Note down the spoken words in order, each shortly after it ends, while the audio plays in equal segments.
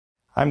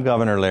I'm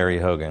Governor Larry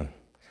Hogan.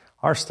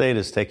 Our state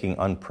is taking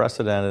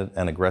unprecedented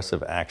and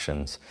aggressive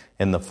actions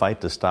in the fight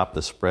to stop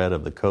the spread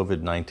of the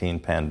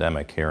COVID-19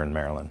 pandemic here in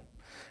Maryland.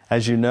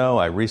 As you know,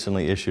 I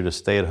recently issued a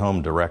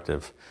stay-at-home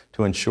directive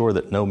to ensure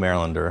that no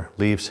Marylander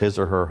leaves his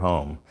or her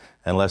home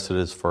unless it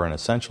is for an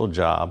essential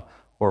job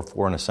or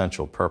for an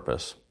essential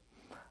purpose.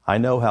 I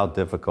know how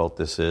difficult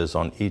this is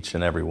on each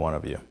and every one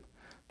of you.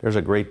 There's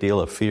a great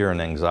deal of fear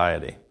and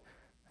anxiety.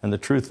 And the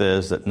truth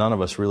is that none of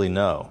us really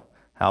know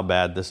how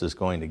bad this is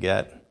going to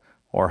get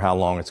or how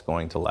long it's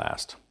going to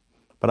last.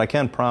 But I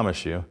can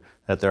promise you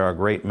that there are a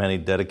great many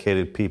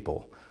dedicated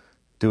people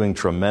doing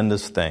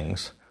tremendous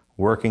things,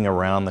 working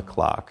around the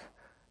clock,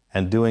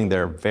 and doing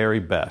their very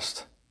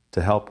best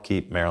to help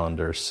keep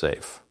Marylanders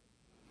safe.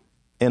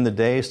 In the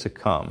days to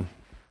come,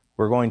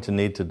 we're going to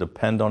need to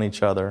depend on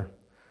each other,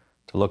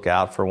 to look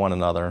out for one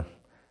another,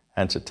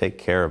 and to take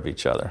care of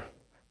each other,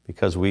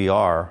 because we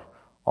are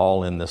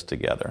all in this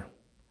together,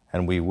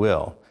 and we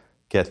will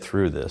get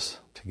through this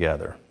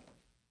together.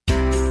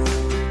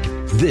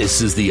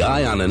 This is the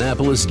Eye on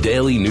Annapolis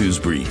Daily News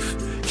Brief,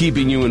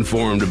 keeping you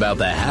informed about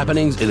the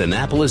happenings in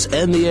Annapolis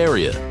and the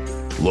area.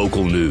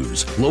 Local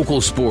news,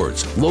 local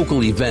sports,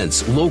 local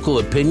events, local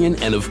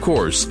opinion, and of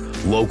course,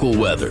 local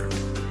weather.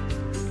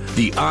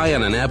 The Eye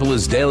on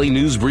Annapolis Daily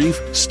News Brief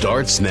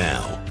starts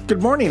now.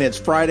 Good morning. It's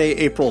Friday,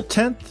 April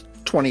 10th,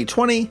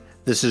 2020.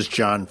 This is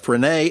John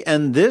Frenaye,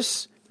 and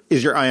this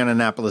is your Eye on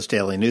Annapolis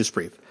Daily News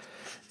Brief.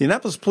 The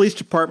Annapolis Police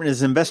Department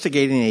is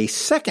investigating a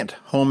second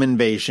home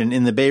invasion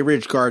in the Bay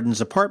Ridge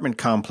Gardens apartment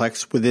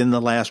complex within the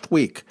last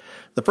week.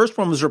 The first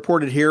one was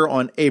reported here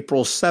on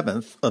April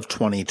 7th of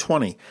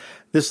 2020.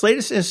 This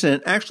latest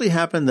incident actually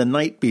happened the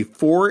night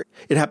before.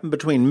 It happened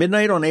between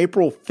midnight on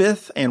April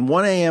 5th and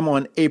 1 a.m.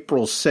 on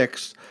April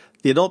 6th.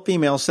 The adult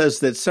female says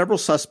that several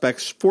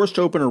suspects forced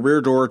open a rear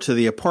door to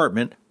the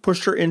apartment,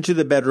 pushed her into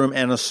the bedroom,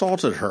 and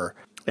assaulted her.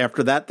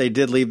 After that, they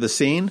did leave the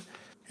scene.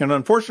 And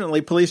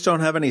unfortunately, police don't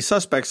have any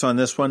suspects on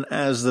this one,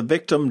 as the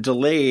victim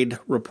delayed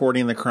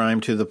reporting the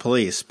crime to the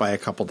police by a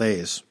couple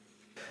days.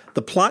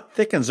 The plot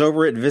thickens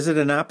over at Visit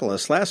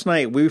Annapolis. Last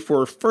night, we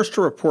were first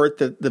to report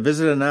that the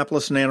Visit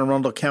Annapolis and Anne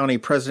Arundel County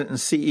President and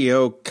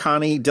CEO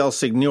Connie Del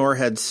Signore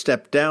had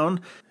stepped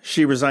down.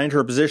 She resigned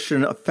her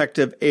position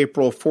effective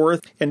April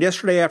 4th. And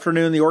yesterday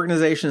afternoon, the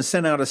organization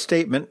sent out a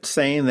statement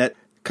saying that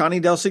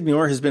Connie Del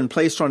Signore has been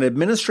placed on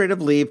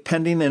administrative leave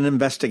pending an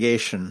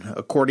investigation.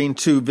 According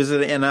to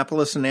Visit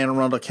Annapolis and Anne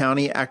Arundel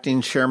County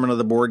Acting Chairman of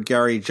the Board,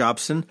 Gary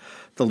Jobson,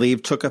 the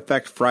leave took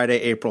effect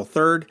Friday, April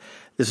 3rd.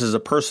 This is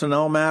a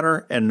personnel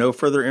matter, and no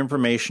further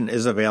information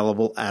is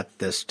available at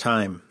this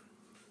time.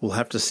 We'll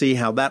have to see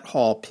how that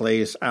haul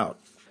plays out.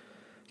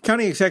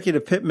 County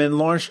Executive Pittman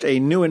launched a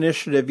new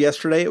initiative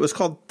yesterday. It was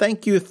called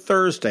Thank You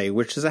Thursday,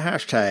 which is a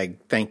hashtag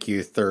Thank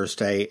You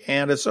Thursday,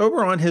 and it's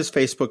over on his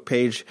Facebook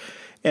page.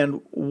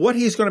 And what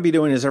he's going to be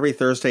doing is every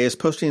Thursday is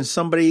posting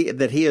somebody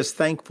that he is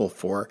thankful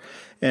for.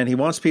 And he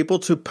wants people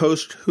to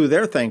post who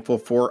they're thankful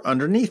for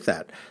underneath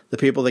that. The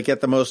people that get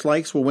the most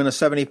likes will win a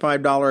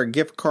 $75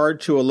 gift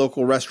card to a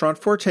local restaurant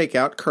for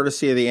takeout,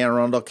 courtesy of the Anne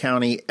Arundel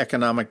County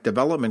Economic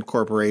Development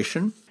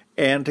Corporation.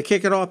 And to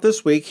kick it off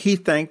this week, he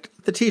thanked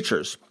the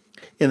teachers.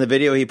 In the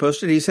video he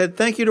posted, he said,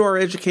 "Thank you to our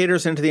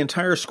educators and to the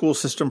entire school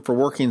system for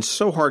working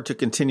so hard to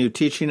continue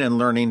teaching and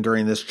learning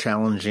during this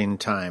challenging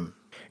time."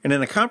 And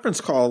in a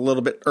conference call a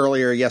little bit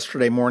earlier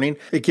yesterday morning,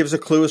 it gives a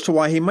clue as to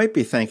why he might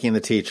be thanking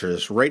the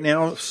teachers. Right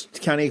now,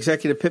 County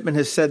Executive Pittman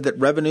has said that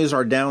revenues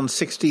are down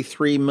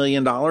 $63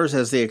 million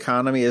as the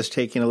economy is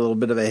taking a little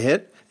bit of a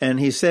hit. And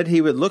he said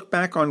he would look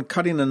back on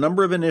cutting a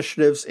number of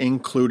initiatives,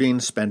 including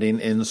spending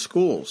in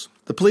schools.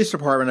 The police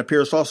department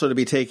appears also to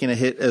be taking a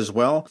hit as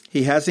well.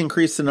 He has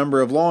increased the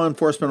number of law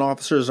enforcement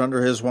officers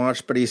under his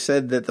watch, but he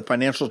said that the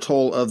financial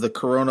toll of the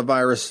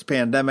coronavirus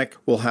pandemic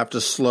will have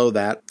to slow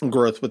that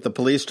growth with the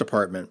police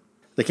department.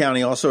 The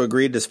county also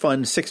agreed to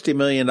fund $60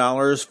 million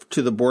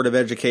to the Board of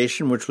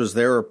Education, which was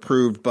their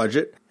approved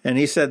budget. And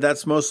he said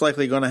that's most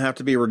likely going to have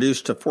to be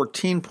reduced to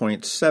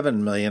 $14.7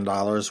 million,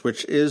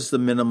 which is the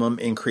minimum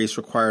increase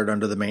required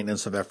under the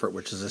Maintenance of Effort,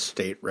 which is a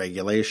state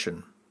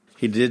regulation.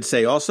 He did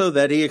say also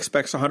that he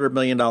expects $100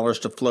 million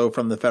to flow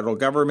from the federal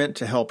government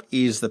to help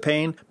ease the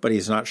pain, but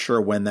he's not sure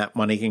when that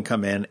money can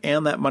come in,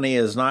 and that money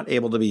is not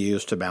able to be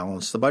used to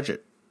balance the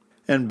budget.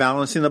 And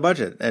balancing the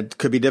budget. It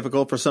could be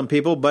difficult for some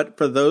people, but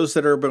for those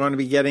that are going to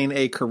be getting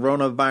a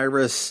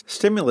coronavirus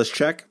stimulus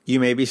check, you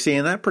may be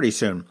seeing that pretty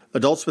soon.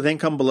 Adults with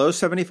income below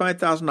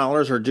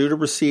 $75,000 are due to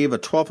receive a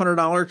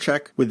 $1,200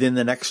 check within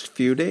the next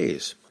few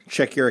days.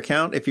 Check your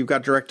account if you've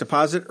got direct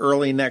deposit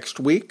early next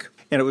week,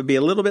 and it would be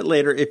a little bit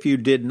later if you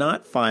did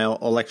not file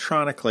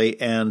electronically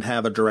and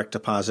have a direct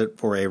deposit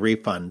for a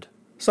refund.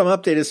 Some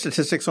updated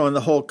statistics on the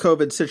whole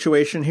COVID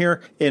situation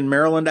here. In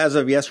Maryland, as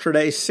of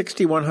yesterday,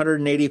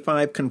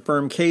 6,185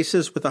 confirmed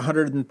cases with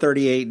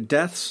 138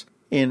 deaths.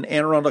 In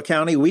Anne Arundel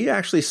County, we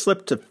actually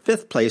slipped to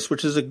 5th place,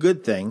 which is a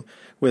good thing,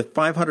 with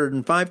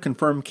 505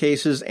 confirmed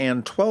cases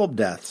and 12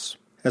 deaths.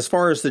 As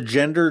far as the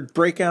gender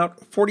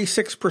breakout,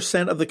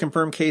 46% of the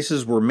confirmed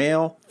cases were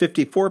male,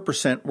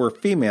 54% were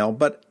female,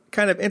 but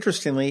kind of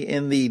interestingly,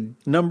 in the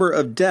number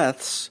of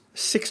deaths,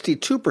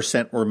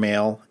 62% were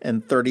male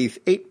and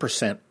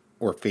 38%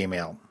 were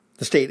female.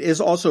 The state is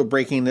also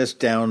breaking this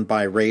down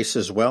by race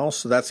as well,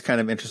 so that's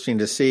kind of interesting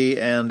to see.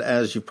 And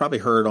as you probably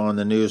heard on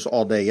the news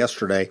all day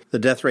yesterday, the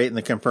death rate and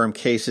the confirmed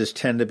cases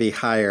tend to be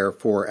higher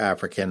for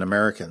African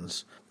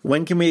Americans.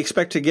 When can we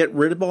expect to get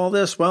rid of all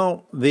this?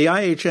 Well, the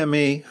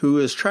IHME, who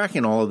is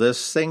tracking all of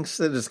this, thinks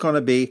that it's going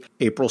to be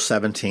April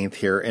 17th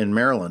here in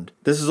Maryland.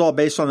 This is all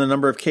based on the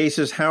number of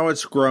cases, how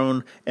it's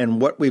grown,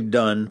 and what we've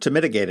done to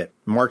mitigate it.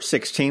 March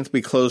 16th,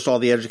 we closed all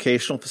the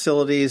educational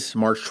facilities.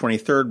 March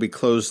 23rd, we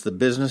closed the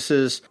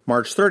businesses.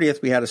 March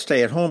 30th, we had a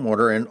stay-at-home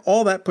order, and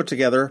all that put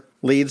together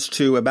leads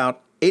to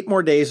about 8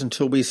 more days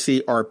until we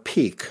see our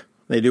peak.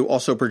 They do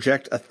also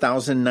project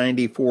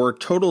 1,094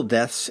 total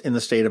deaths in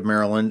the state of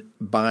Maryland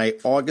by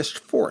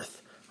August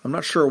 4th. I'm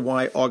not sure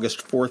why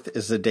August 4th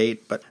is the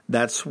date, but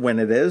that's when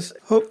it is.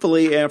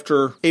 Hopefully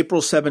after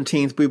April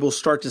 17th, we will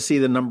start to see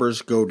the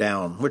numbers go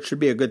down, which should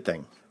be a good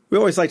thing. We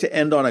always like to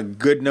end on a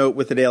good note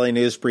with the Daily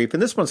News Brief,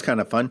 and this one's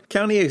kind of fun.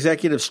 County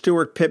Executive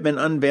Stuart Pittman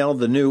unveiled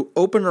the new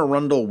Open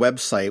Arundel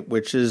website,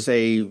 which is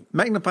a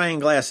magnifying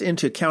glass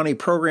into county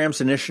programs,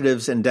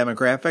 initiatives, and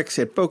demographics.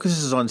 It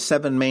focuses on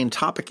 7 main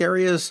topic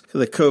areas: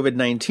 the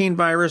COVID-19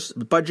 virus,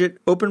 budget,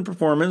 open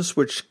performance,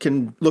 which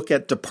can look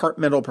at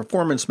departmental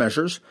performance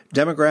measures,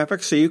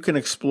 demographics, so you can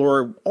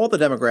explore all the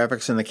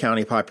demographics in the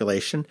county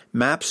population,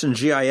 maps and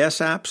GIS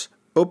apps,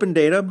 open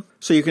data,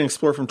 so you can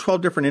explore from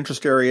 12 different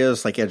interest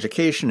areas like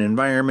education,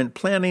 environment,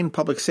 planning,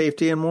 public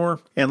safety, and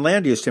more, and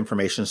land use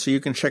information, so you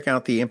can check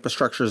out the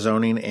infrastructure,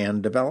 zoning,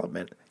 and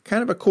development.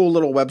 Kind of a cool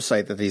little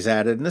website that he's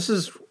added, and this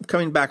is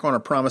coming back on a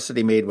promise that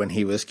he made when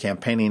he was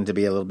campaigning to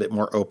be a little bit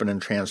more open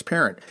and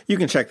transparent. You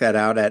can check that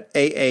out at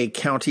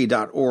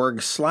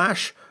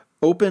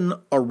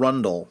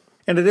aacounty.org/openarundel.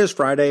 And it is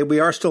Friday. We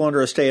are still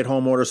under a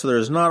stay-at-home order, so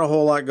there's not a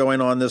whole lot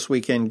going on this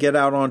weekend. Get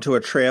out onto a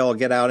trail,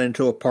 get out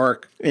into a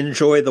park,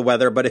 enjoy the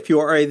weather. But if you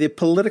are the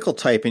political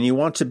type and you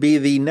want to be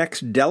the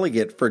next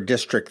delegate for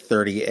District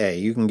 30A,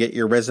 you can get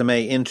your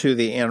resume into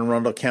the Anne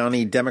Arundel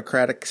County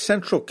Democratic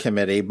Central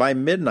Committee by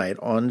midnight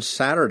on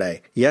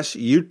Saturday. Yes,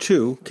 you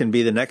too can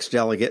be the next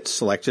delegate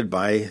selected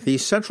by the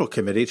Central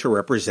Committee to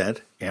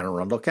represent Anne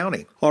Arundel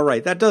County. All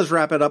right, that does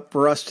wrap it up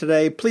for us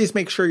today. Please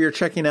make sure you're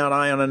checking out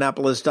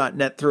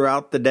eyeonannapolis.net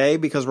throughout the day,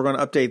 because we're going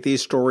to update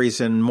these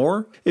stories and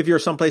more. If you're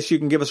someplace you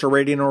can give us a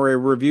rating or a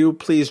review,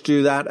 please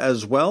do that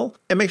as well.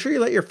 And make sure you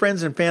let your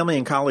friends and family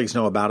and colleagues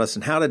know about us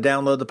and how to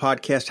download the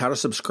podcast, how to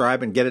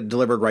subscribe, and get it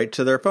delivered right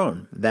to their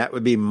phone. That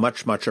would be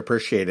much, much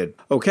appreciated.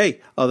 Okay,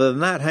 other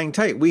than that, hang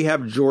tight. We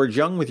have George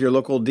Young with your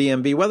local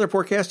DMV weather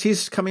forecast.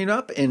 He's coming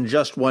up in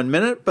just 1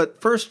 minute,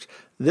 but first,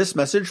 this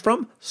message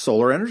from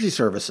Solar Energy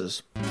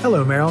Services.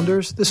 Hello,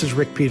 Marylanders. This is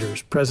Rick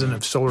Peters, president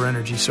of Solar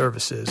Energy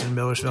Services in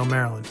Millersville,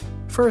 Maryland.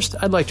 First,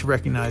 I'd like to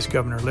recognize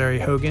Governor Larry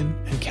Hogan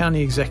and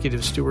County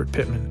Executive Stuart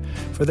Pittman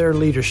for their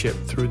leadership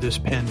through this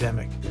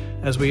pandemic,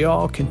 as we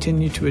all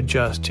continue to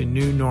adjust to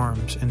new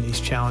norms in these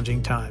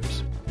challenging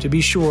times. To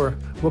be sure,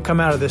 we'll come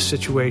out of this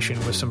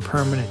situation with some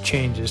permanent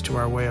changes to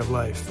our way of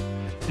life,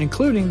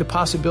 including the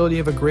possibility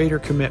of a greater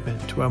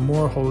commitment to a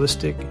more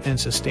holistic and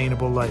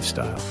sustainable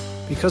lifestyle.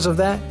 Because of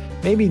that,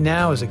 maybe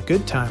now is a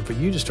good time for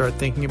you to start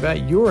thinking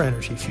about your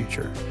energy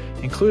future,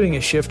 including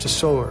a shift to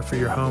solar for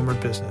your home or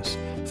business.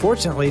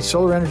 Fortunately,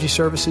 Solar Energy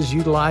Services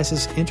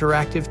utilizes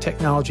interactive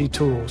technology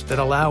tools that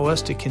allow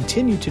us to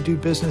continue to do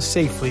business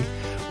safely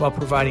while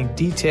providing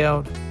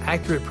detailed,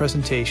 accurate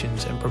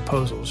presentations and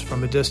proposals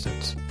from a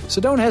distance. So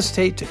don't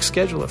hesitate to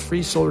schedule a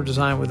free solar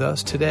design with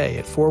us today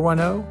at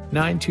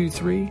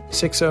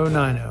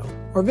 410-923-6090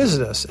 or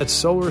visit us at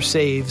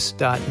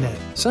solarsaves.net.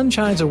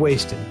 Sunshine's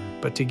a-wasting,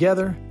 but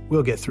together,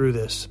 we'll get through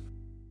this.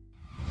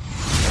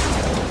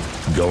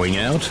 Going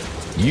out?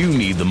 You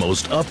need the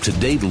most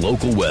up-to-date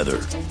local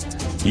weather.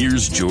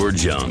 Here's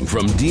George Young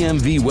from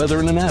DMV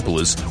Weather in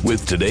Annapolis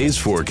with today's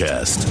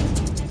forecast.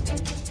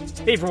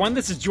 Hey everyone,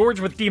 this is George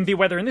with DMV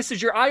Weather, and this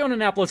is your Eye on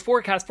Annapolis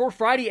forecast for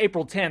Friday,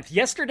 April 10th.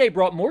 Yesterday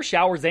brought more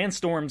showers and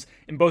storms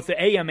in both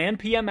the AM and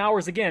PM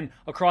hours again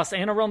across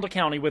Anne Arundel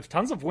County, with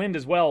tons of wind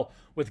as well,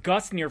 with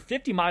gusts near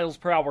 50 miles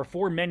per hour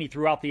for many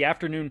throughout the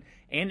afternoon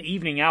and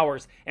evening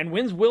hours. And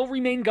winds will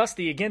remain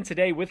gusty again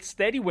today, with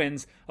steady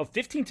winds of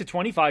 15 to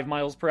 25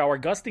 miles per hour,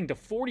 gusting to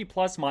 40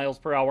 plus miles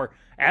per hour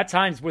at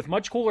times, with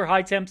much cooler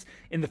high temps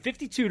in the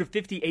 52 to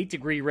 58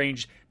 degree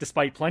range,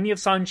 despite plenty of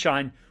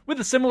sunshine. With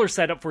a similar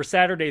setup for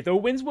Saturday, though,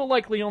 winds will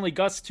likely only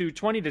gust to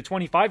 20 to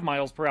 25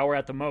 miles per hour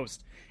at the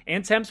most.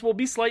 And temps will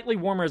be slightly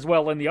warmer as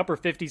well, in the upper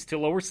 50s to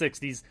lower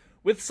 60s,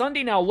 with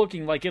Sunday now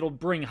looking like it'll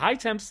bring high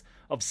temps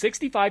of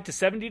 65 to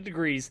 70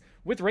 degrees,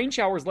 with rain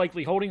showers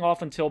likely holding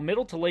off until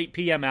middle to late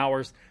PM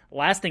hours,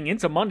 lasting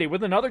into Monday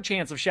with another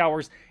chance of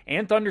showers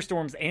and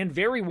thunderstorms and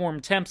very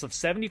warm temps of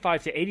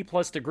 75 to 80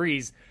 plus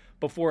degrees,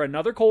 before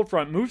another cold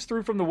front moves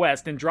through from the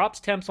west and drops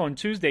temps on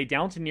Tuesday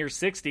down to near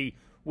 60,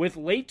 with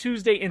late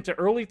Tuesday into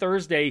early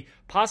Thursday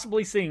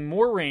possibly seeing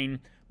more rain,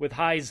 with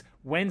highs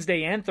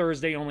Wednesday and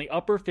Thursday only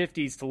upper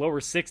 50s to lower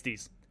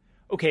 60s.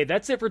 Okay,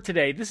 that's it for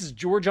today. This is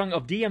George Young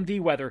of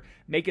DMV Weather.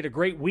 Make it a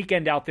great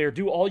weekend out there.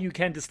 Do all you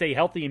can to stay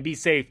healthy and be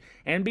safe.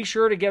 And be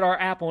sure to get our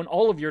app on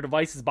all of your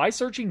devices by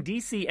searching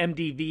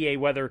DCMDVA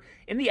Weather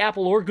in the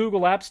Apple or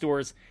Google App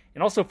Stores.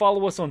 And also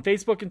follow us on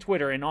Facebook and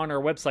Twitter and on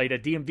our website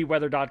at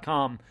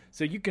dmvweather.com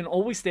so you can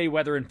always stay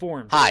weather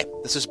informed. Hi,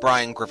 this is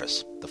Brian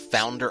Griffiths, the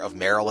founder of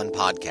Maryland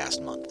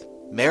Podcast Month.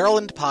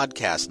 Maryland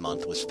Podcast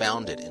Month was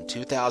founded in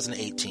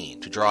 2018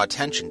 to draw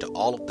attention to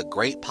all of the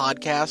great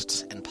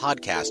podcasts and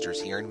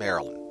podcasters here in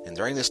Maryland. And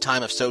during this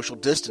time of social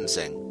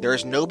distancing, there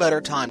is no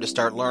better time to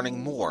start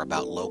learning more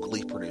about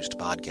locally produced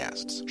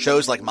podcasts.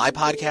 Shows like my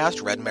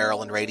podcast, Red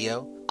Maryland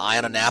Radio, Eye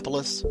on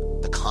Annapolis,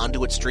 the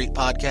Conduit Street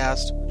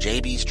Podcast,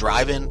 JB's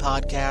Drive-In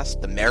Podcast,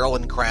 the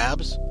Maryland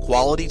Crabs,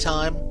 Quality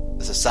Time,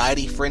 the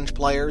Society Fringe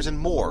Players, and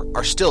more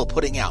are still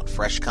putting out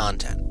fresh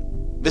content.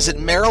 Visit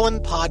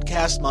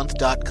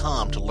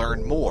MarylandPodcastMonth.com to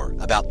learn more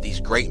about these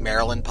great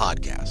Maryland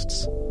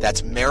podcasts.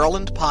 That's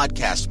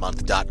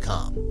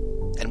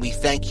MarylandPodcastMonth.com. And we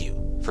thank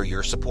you for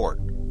your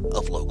support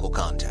of local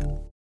content.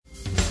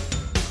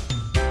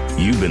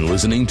 You've been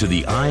listening to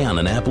the Eye on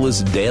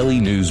Annapolis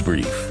Daily News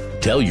Brief.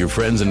 Tell your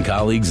friends and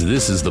colleagues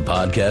this is the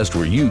podcast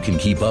where you can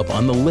keep up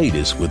on the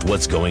latest with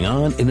what's going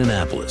on in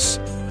Annapolis.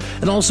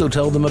 And also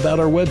tell them about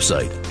our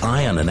website,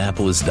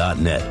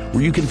 eyeonannapolis.net,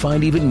 where you can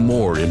find even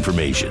more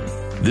information.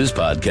 This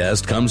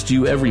podcast comes to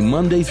you every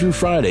Monday through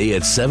Friday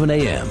at 7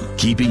 a.m.,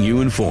 keeping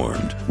you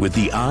informed with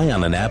the Eye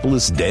on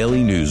Annapolis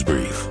Daily News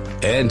Brief.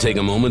 And take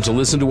a moment to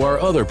listen to our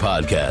other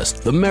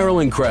podcast, The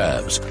Maryland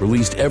Crabs,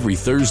 released every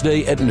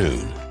Thursday at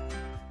noon.